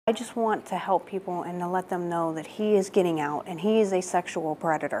I just want to help people and to let them know that he is getting out and he is a sexual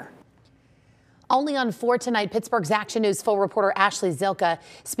predator. Only on 4 tonight, Pittsburgh's Action News full reporter Ashley Zilka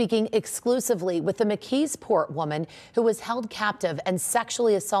speaking exclusively with the McKeesport woman who was held captive and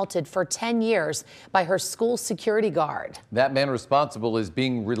sexually assaulted for 10 years by her school security guard. That man responsible is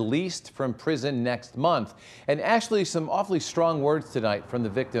being released from prison next month. And Ashley, some awfully strong words tonight from the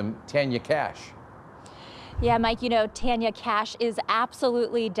victim, Tanya Cash. Yeah, Mike, you know, Tanya Cash is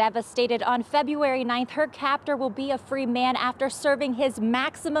absolutely devastated. On February 9th, her captor will be a free man after serving his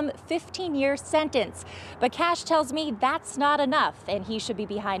maximum 15-year sentence. But Cash tells me that's not enough, and he should be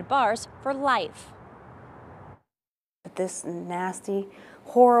behind bars for life. This nasty,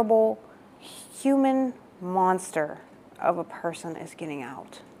 horrible, human monster of a person is getting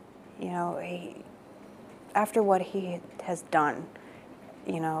out. You know, after what he has done,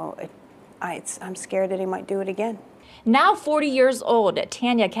 you know, I'm scared that he might do it again. Now 40 years old,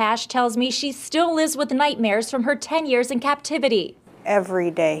 Tanya Cash tells me she still lives with nightmares from her 10 years in captivity. Every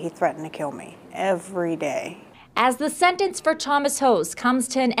day he threatened to kill me. Every day. As the sentence for Thomas Hose comes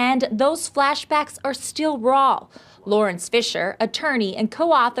to an end, those flashbacks are still raw. Lawrence Fisher, attorney and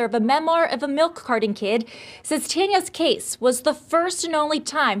co-author of a memoir of a milk carton kid, says Tanya's case was the first and only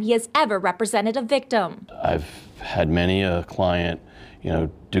time he has ever represented a victim. I've had many a client,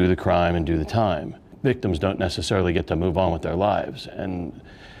 do the crime and do the time. Victims don't necessarily get to move on with their lives. And,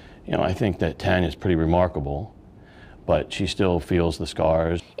 I think that Tanya's pretty remarkable, but she still feels the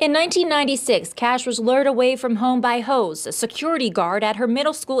scars. In 1996, Cash was lured away from home by Hose, a security guard at her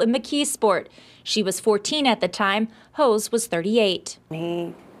middle school in McKeesport. She was 14 at the time. Hose was 38.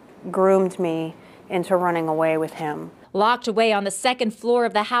 He groomed me into running away with him. Locked away on the second floor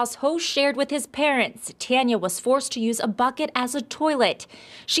of the house Hose shared with his parents, Tanya was forced to use a bucket as a toilet.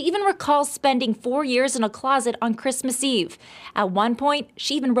 She even recalls spending 4 years in a closet on Christmas Eve. At one point,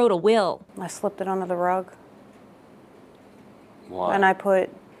 she even wrote a will. I slipped it under the rug. Why? And I put,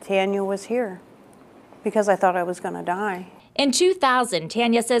 Tanya was here, because I thought I was going to die. In 2000,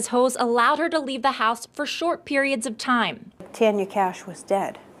 Tanya says Hose allowed her to leave the house for short periods of time. Tanya Cash was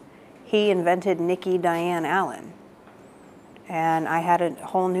dead. He invented Nikki Diane Allen. And I had a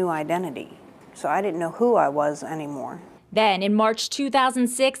whole new identity, so I didn't know who I was anymore. Then, in March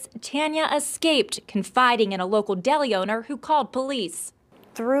 2006, Tanya escaped, confiding in a local deli owner who called police.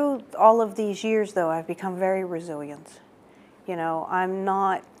 Through all of these years, though, I've become very resilient. I'm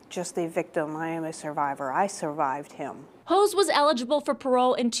not just a victim, I am a survivor. I survived him. Hose was eligible for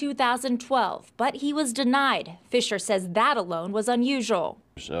parole in 2012, but he was denied. Fisher says that alone was unusual.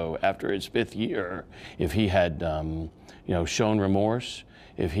 So after his 5th year, if he had shown remorse,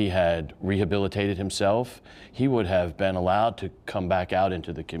 if he had rehabilitated himself, he would have been allowed to come back out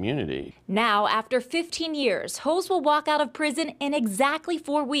into the community. Now, after 15 years, Hose will walk out of prison in exactly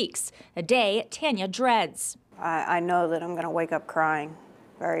 4 weeks, a day Tanya dreads. I know that I'm going to wake up crying,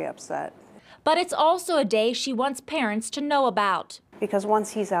 very upset. But it's also a day she wants parents to know about. Because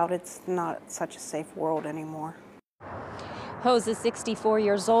once he's out, it's not such a safe world anymore. Hose is 64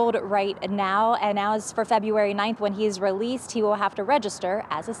 years old right now, and as for February 9th, when he is released, he will have to register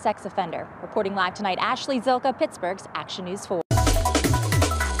as a sex offender. Reporting live tonight, Ashley Zilka, Pittsburgh's Action News 4.